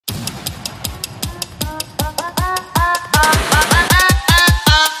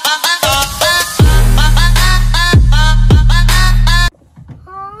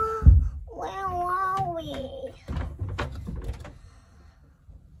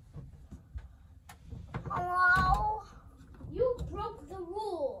Hello? You broke the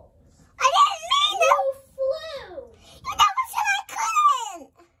rules. I didn't mean to. You flew. You never said I couldn't.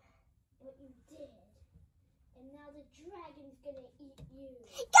 But you did. And now the dragon's gonna eat you.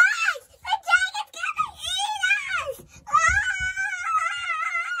 Guys, the dragon's gonna eat us.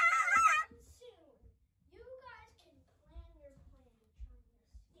 Soon. You guys can plan your plan trying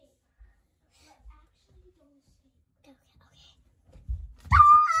to escape. But actually don't escape. Okay.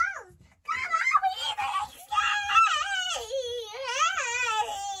 Come on, we need to escape.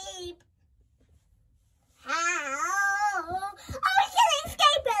 How? Oh, we can't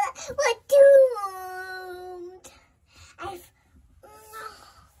escape it. We're doomed.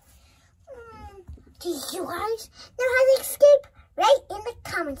 Do you guys know how to escape? Write in the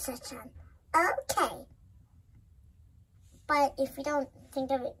comment section. Okay. But if you don't think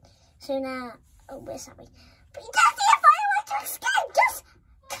of it soon, we're sorry. But you just need to find a way to escape. Just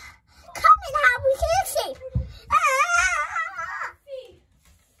comment how we can escape.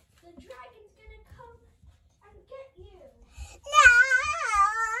 The dragon's gonna come and get you. No,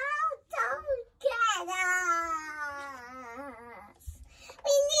 don't get us.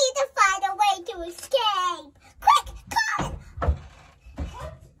 We need to find a way to escape. Quick, come!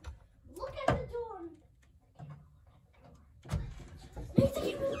 What? Look at the door.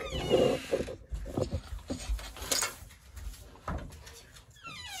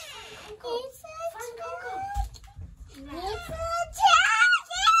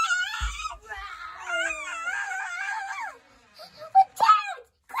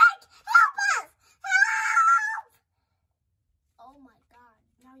 Oh my God,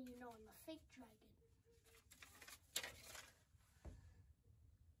 now you know I'm a fake dragon.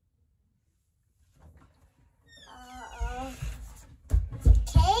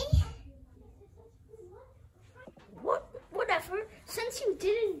 Okay. Whatever. Since you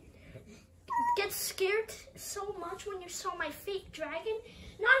didn't get scared so much when you saw my fake dragon,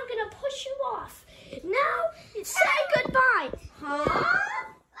 now I'm gonna push you off. Now, say goodbye. Huh?